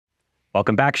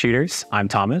Welcome back, shooters. I'm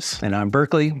Thomas. And I'm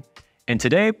Berkley. And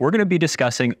today we're going to be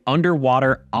discussing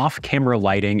underwater off-camera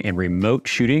lighting and remote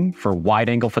shooting for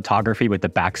wide-angle photography with the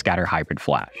Backscatter hybrid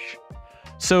flash.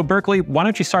 So Berkley, why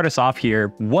don't you start us off here?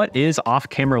 What is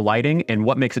off-camera lighting and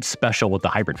what makes it special with the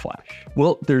hybrid flash?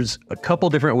 Well, there's a couple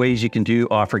different ways you can do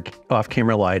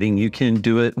off-camera lighting. You can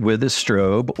do it with a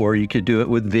strobe, or you could do it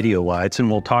with video lights, and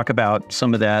we'll talk about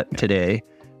some of that today.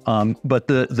 But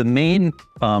the main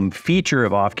feature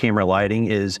of off-camera lighting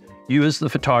is you as the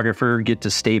photographer get to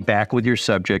stay back with your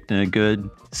subject in a good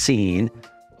scene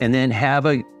and then have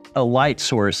a light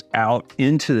source out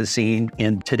into the scene.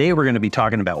 And today we're going to be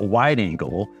talking about wide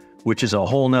angle, which is a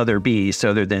whole nother beast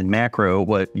other than macro,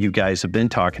 what you guys have been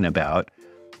talking about.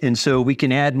 And so we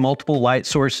can add multiple light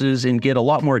sources and get a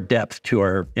lot more depth to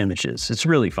our images. It's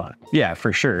really fun. Yeah,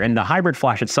 for sure. And the hybrid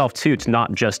flash itself too, it's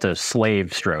not just a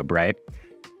slave strobe, right?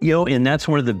 And that's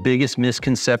one of the biggest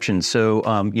misconceptions. So,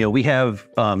 we have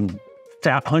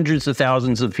hundreds of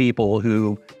thousands of people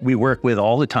who we work with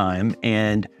all the time.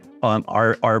 And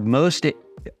our most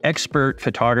expert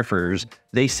photographers,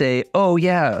 they say, oh,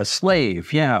 yeah, a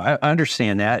slave. Yeah, I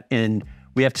understand that. And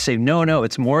we have to say, no,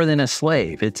 it's more than a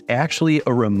slave. It's actually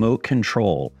a remote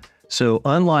control. So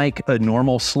unlike a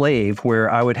normal slave where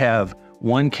I would have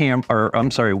one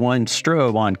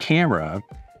strobe on camera,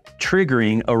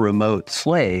 triggering a remote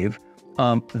slave,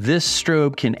 this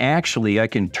strobe can I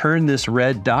can turn this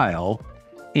red dial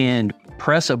and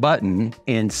press a button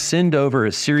and send over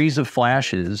a series of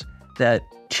flashes that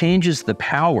changes the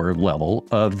power level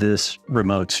of this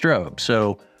remote strobe.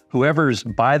 So whoever's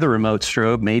by the remote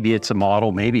strobe, maybe it's a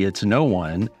model, maybe it's no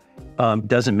one,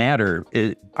 doesn't matter.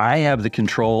 I have the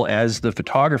control as the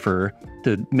photographer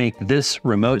to make this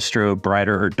remote strobe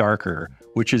brighter or darker,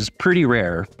 which is pretty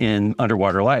rare in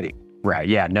underwater lighting. Right,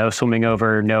 yeah, no swimming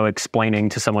over, no explaining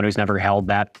to someone who's never held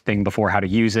that thing before how to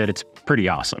use it. It's pretty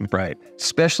awesome. Right,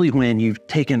 especially when you've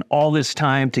taken all this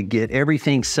time to get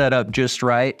everything set up just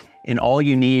right, and all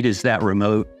you need is that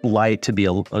remote light to be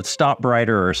a stop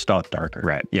brighter or a stop darker.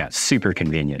 Right, yeah, super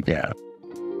convenient. Yeah.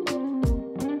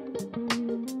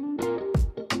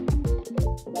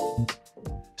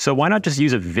 So why not just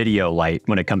use a video light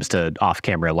when it comes to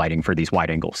off-camera lighting for these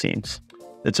wide-angle scenes?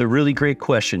 That's a really great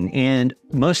question. And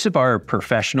most of our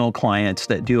professional clients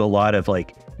that do a lot of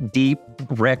deep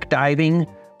wreck diving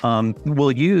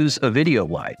will use a video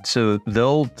light. So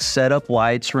they'll set up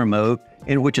lights remote,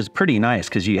 and which is pretty nice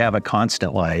because you have a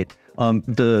constant light.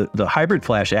 The hybrid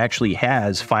flash actually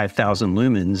has 5,000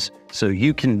 lumens, so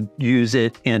you can use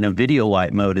it in a video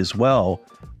light mode as well.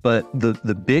 But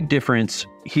the big difference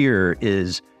here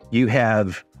is you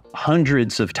have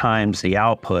hundreds of times the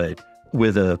output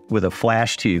with a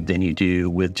flash tube than you do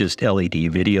with just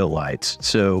LED video lights.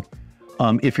 So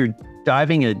if you're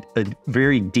diving a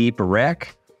very deep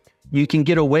wreck, you can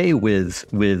get away with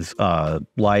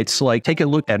lights. Like, take a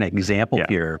look at an example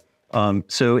here.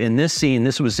 So in this scene,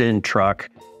 this was in truck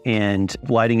and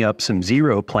lighting up some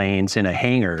zero planes in a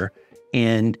hangar,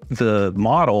 and the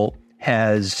model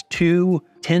has two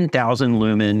 10,000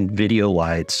 lumen video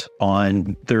lights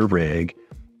on their rig.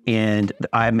 And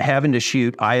I'm having to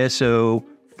shoot ISO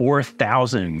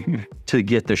 4000 to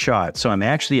get the shot. So I'm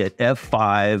actually at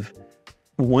f5,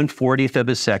 1/40th of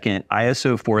a second,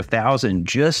 ISO 4000,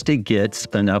 just to get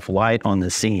enough light on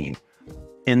the scene.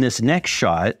 In this next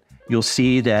shot, you'll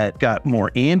see that got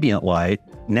more ambient light.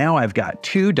 Now I've got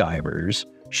two divers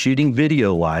shooting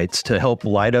video lights to help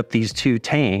light up these two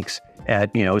tanks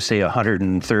at, say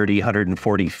 130,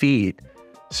 140 feet.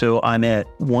 So I'm at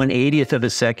 1/80th of a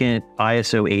second,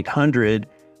 ISO 800,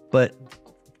 but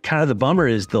kind of the bummer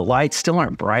is the lights still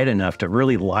aren't bright enough to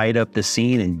really light up the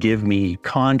scene and give me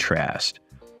contrast.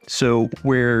 So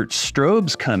where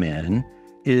strobes come in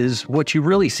is what you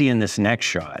really see in this next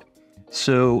shot.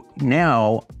 So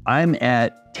now I'm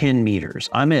at 10 meters.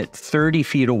 I'm at 30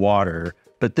 feet of water,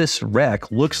 but this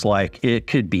wreck looks like it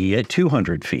could be at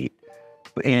 200 feet.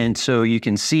 And so you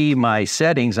can see my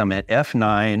settings. I'm at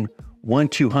f9,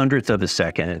 1/200th of a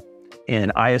second,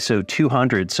 and ISO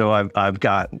 200. So I've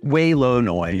got way low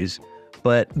noise,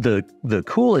 but the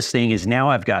coolest thing is now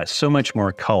I've got so much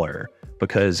more color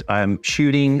because I'm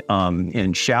shooting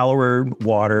in shallower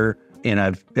water, and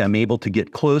I'm able to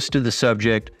get close to the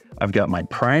subject. I've got my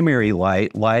primary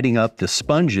light lighting up the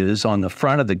sponges on the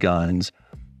front of the guns,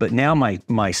 but now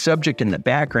my subject in the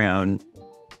background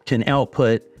can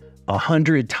output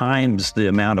 100 times the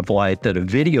amount of light that a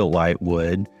video light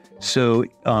would. So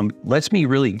lets me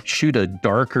really shoot a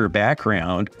darker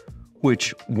background,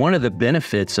 which one of the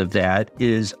benefits of that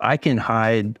is I can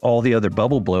hide all the other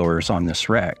bubble blowers on this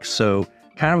wreck. So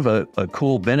kind of a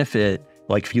cool benefit.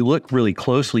 like if you look really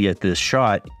closely at this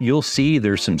shot, you'll see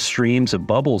there's some streams of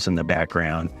bubbles in the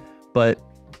background. But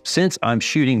since I'm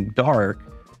shooting dark,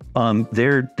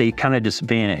 they kind of just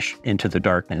vanish into the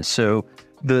darkness. So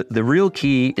the real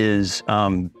key is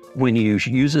when you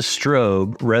use a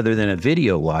strobe rather than a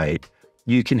video light,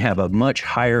 you can have a much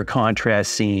higher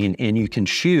contrast scene and you can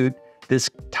shoot this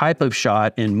type of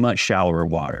shot in much shallower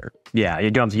water. Yeah,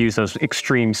 you don't have to use those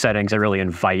extreme settings that really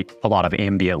invite a lot of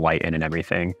ambient light in and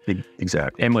everything.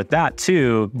 Exactly. And with that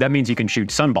too, that means you can shoot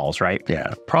sunballs, right?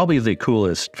 Yeah, probably the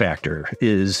coolest factor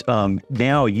is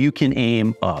now you can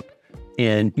aim up.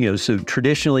 And, so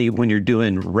traditionally when you're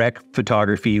doing rec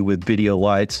photography with video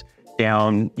lights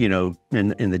down, in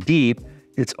the deep,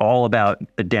 it's all about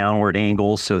a downward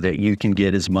angle so that you can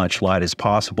get as much light as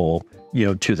possible,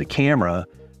 to the camera.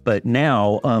 But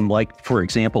now, like for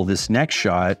example, this next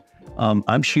shot,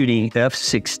 I'm shooting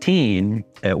f/16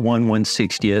 at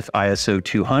 1/160th ISO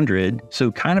 200.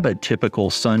 So kind of a typical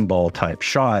sunball type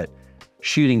shot,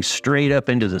 shooting straight up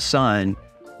into the sun,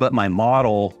 but my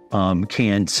model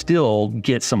can still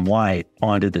get some light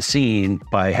onto the scene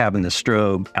by having the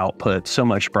strobe output so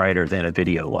much brighter than a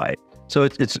video light. So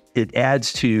it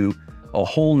adds to a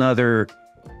whole nother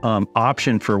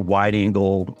option for wide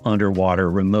angle underwater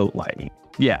remote lighting.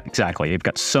 Yeah, exactly. You've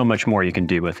got so much more you can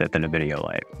do with it than a video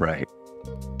light. Right.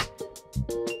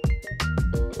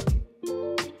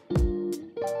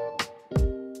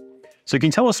 So can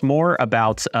you tell us more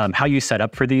about how you set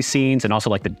up for these scenes and also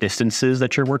like the distances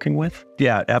that you're working with?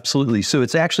 Yeah, absolutely. So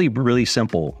it's actually really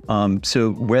simple.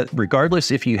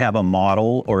 Regardless if you have a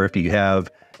model or if you have,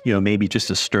 maybe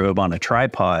just a strobe on a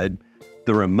tripod,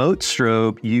 the remote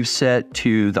strobe you set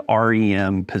to the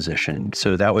REM position.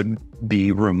 So that would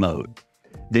be remote.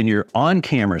 Then your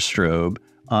on-camera strobe,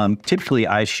 typically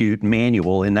I shoot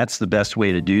manual, and that's the best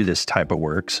way to do this type of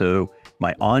work. So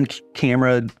my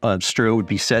on-camera strobe would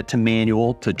be set to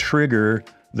manual to trigger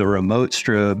the remote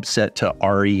strobe set to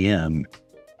REM.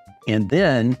 And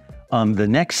then the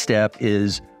next step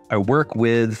is I work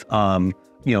with a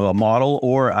model,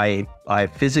 or I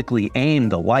physically aim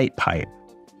the light pipe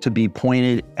to be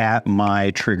pointed at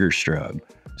my trigger strobe.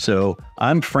 So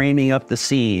I'm framing up the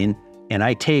scene and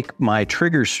I take my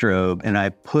trigger strobe and I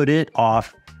put it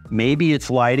off. Maybe it's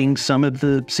lighting some of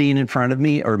the scene in front of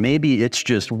me, or maybe it's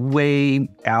just way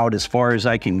out as far as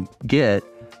I can get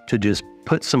to just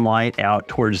put some light out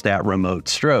towards that remote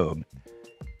strobe.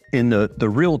 And the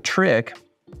real trick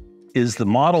is the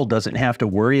model doesn't have to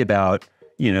worry about,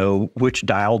 which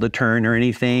dial to turn or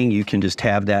anything. You can just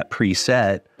have that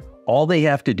preset. All they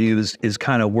have to do is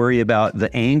kind of worry about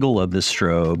the angle of the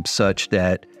strobe such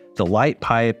that the light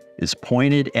pipe is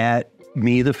pointed at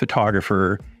me, the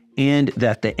photographer, and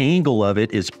that the angle of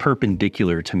it is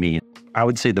perpendicular to me. I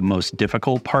would say the most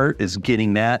difficult part is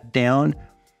getting that down.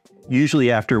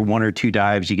 Usually after 1 or 2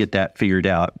 dives, you get that figured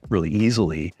out really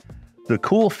easily. The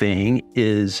cool thing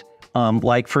is,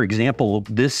 like for example,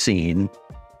 this scene,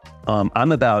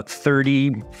 I'm about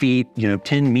 30 feet,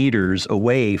 10 meters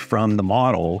away from the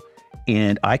model,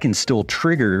 and I can still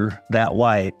trigger that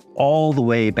light all the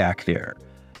way back there.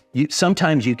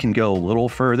 Sometimes you can go a little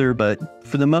further, but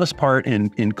for the most part,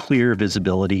 in clear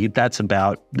visibility, that's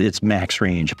about its max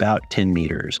range, about 10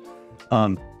 meters.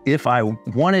 If I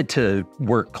wanted to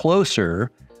work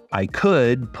closer, I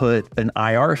could put an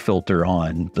IR filter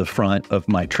on the front of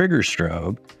my trigger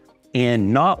strobe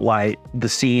and not light the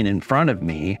scene in front of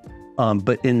me.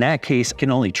 But in that case, I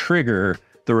can only trigger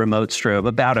the remote strobe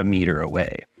about 1 meter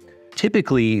away.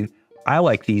 Typically, I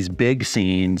like these big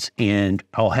scenes and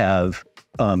I'll have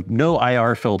no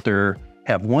IR filter,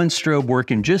 have one strobe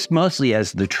working just mostly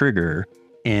as the trigger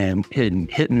and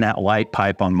hitting that light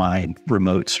pipe on my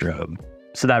remote strobe.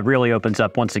 So that really opens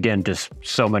up, once again, just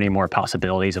so many more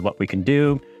possibilities of what we can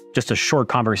do. Just a short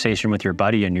conversation with your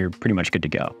buddy and you're pretty much good to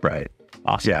go. Right.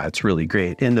 Awesome. Yeah, it's really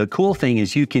great. And the cool thing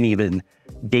is you can even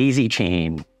daisy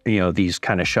chain, these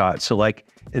kind of shots. So like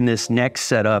in this next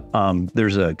setup,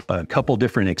 there's a couple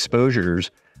different exposures.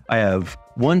 I have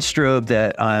one strobe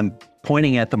that I'm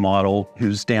pointing at the model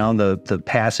who's down the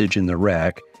passage in the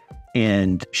wreck,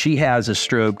 and she has a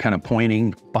strobe kind of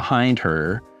pointing behind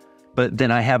her. But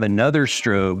then I have another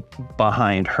strobe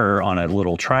behind her on a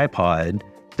little tripod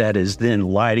that is then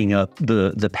lighting up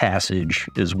the passage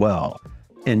as well.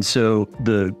 And so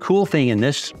the cool thing in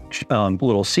this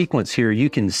little sequence here, you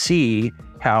can see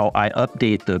how I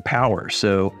update the power.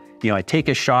 So, I take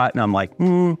a shot and I'm like,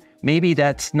 maybe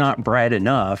that's not bright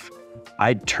enough.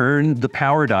 I turn the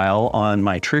power dial on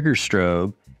my trigger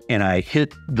strobe and I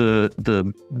hit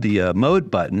the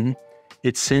mode button.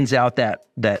 It sends out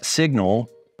that signal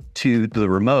to the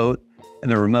remote,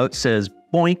 and the remote says,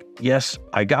 boink, yes,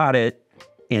 I got it.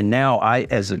 And now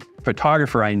as a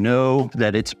photographer, I know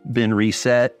that it's been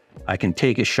reset. I can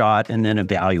take a shot and then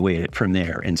evaluate it from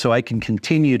there. And so I can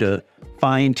continue to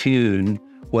fine tune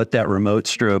what that remote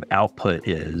strobe output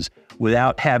is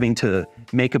without having to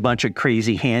make a bunch of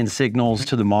crazy hand signals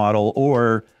to the model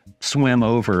or swim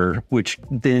over, which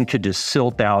then could just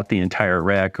silt out the entire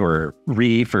wreck or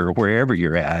reef or wherever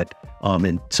you're at.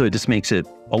 And so it just makes it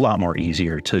a lot more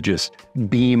easier to just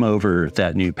beam over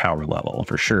that new power level.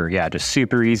 For sure, yeah, just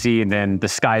super easy. And then the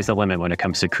sky's the limit when it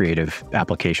comes to creative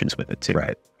applications with it too.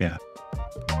 Right, yeah.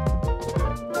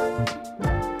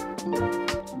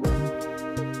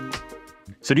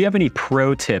 So do you have any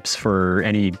pro tips for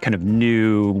any kind of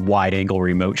new wide angle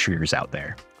remote shooters out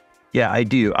there? Yeah, I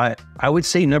do. I would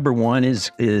say number one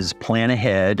is plan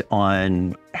ahead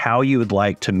on how you would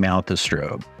like to mount the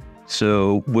strobe.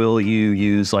 So will you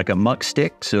use like a muck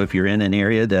stick? So if you're in an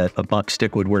area that a muck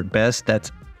stick would work best,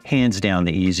 that's hands down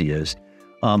the easiest.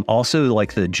 Also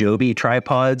like the Joby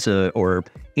tripods or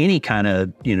any kind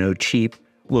of, cheap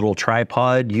little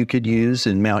tripod you could use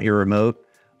and mount your remote,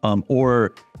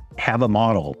 or have a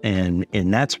model, and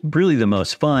that's really the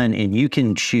most fun. And you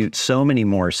can shoot so many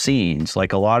more scenes.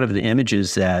 Like a lot of the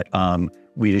images that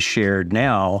we just shared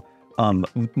now,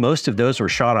 most of those were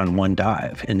shot on one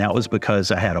dive, and that was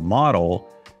because I had a model,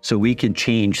 so we could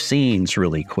change scenes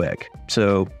really quick.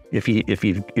 So if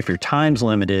your time's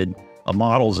limited, a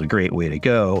model's a great way to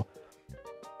go.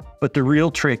 But the real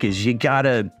trick is you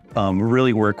gotta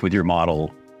really work with your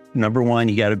model. Number one,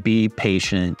 you got to be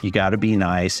patient. You got to be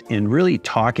nice and really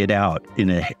talk it out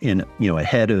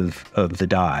ahead of the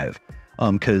dive,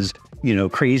 because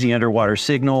crazy underwater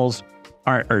signals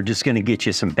are just going to get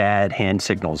you some bad hand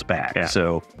signals back. Yeah.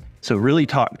 So really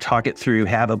talk it through.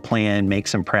 Have a plan. Make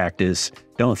some practice.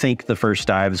 Don't think the first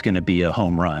dive is going to be a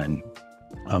home run.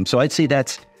 So I'd say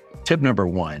that's tip number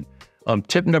one.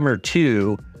 Tip number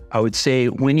two, I would say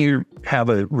when you have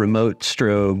a remote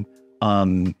strobe,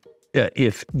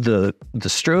 if the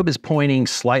strobe is pointing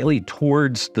slightly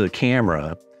towards the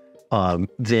camera,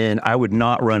 then I would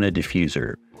not run a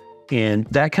diffuser. And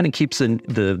that kind of keeps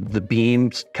the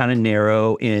beams kind of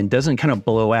narrow and doesn't kind of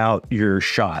blow out your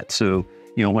shot. So,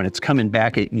 when it's coming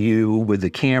back at you with the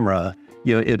camera,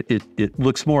 it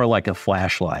looks more like a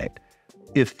flashlight.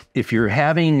 If you're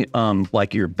having,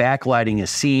 like you're backlighting a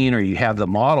scene, or you have the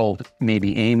model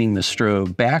maybe aiming the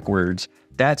strobe backwards,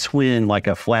 that's when like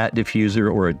a flat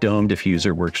diffuser or a dome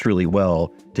diffuser works really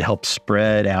well to help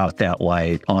spread out that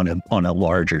light on a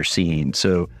larger scene.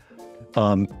 So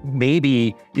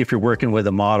maybe if you're working with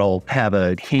a model, have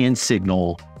a hand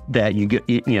signal that you get,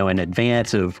 in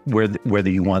advance of whether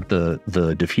you want the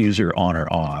diffuser on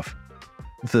or off.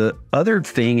 The other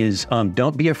thing is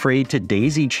don't be afraid to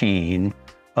daisy chain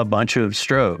a bunch of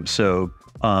strobes. So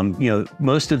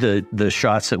most of the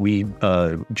shots that we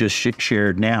just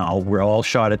shared now were all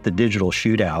shot at the digital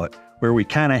shootout, where we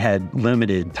kind of had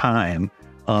limited time.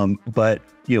 But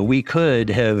we could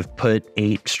have put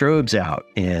 8 strobes out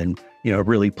and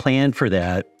really planned for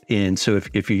that. And so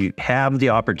if you have the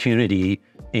opportunity,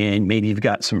 and maybe you've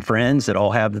got some friends that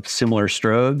all have similar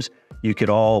strobes, you could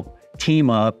all team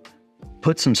up,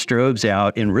 put some strobes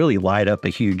out, and really light up a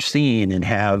huge scene and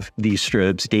have these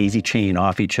strobes daisy chain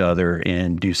off each other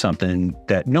and do something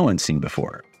that no one's seen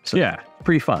before. So yeah,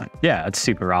 pretty fun. Yeah, it's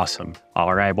super awesome.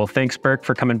 All right, well, thanks, Berk,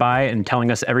 for coming by and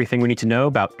telling us everything we need to know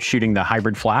about shooting the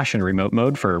hybrid flash in remote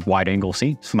mode for wide angle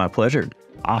scenes. It's my pleasure.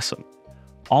 Awesome.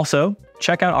 Also,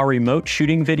 check out our remote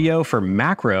shooting video for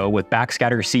macro with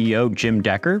Backscatter CEO Jim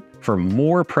Decker for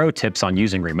more pro tips on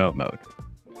using remote mode.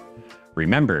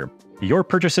 Remember, your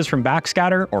purchases from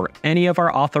Backscatter or any of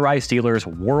our authorized dealers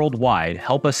worldwide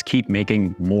help us keep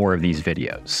making more of these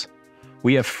videos.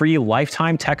 We have free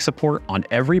lifetime tech support on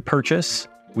every purchase,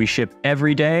 we ship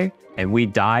every day, and we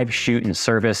dive, shoot, and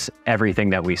service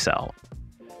everything that we sell.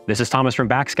 This is Thomas from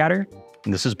Backscatter.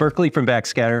 And this is Berkley from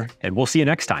Backscatter. And we'll see you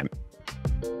next time.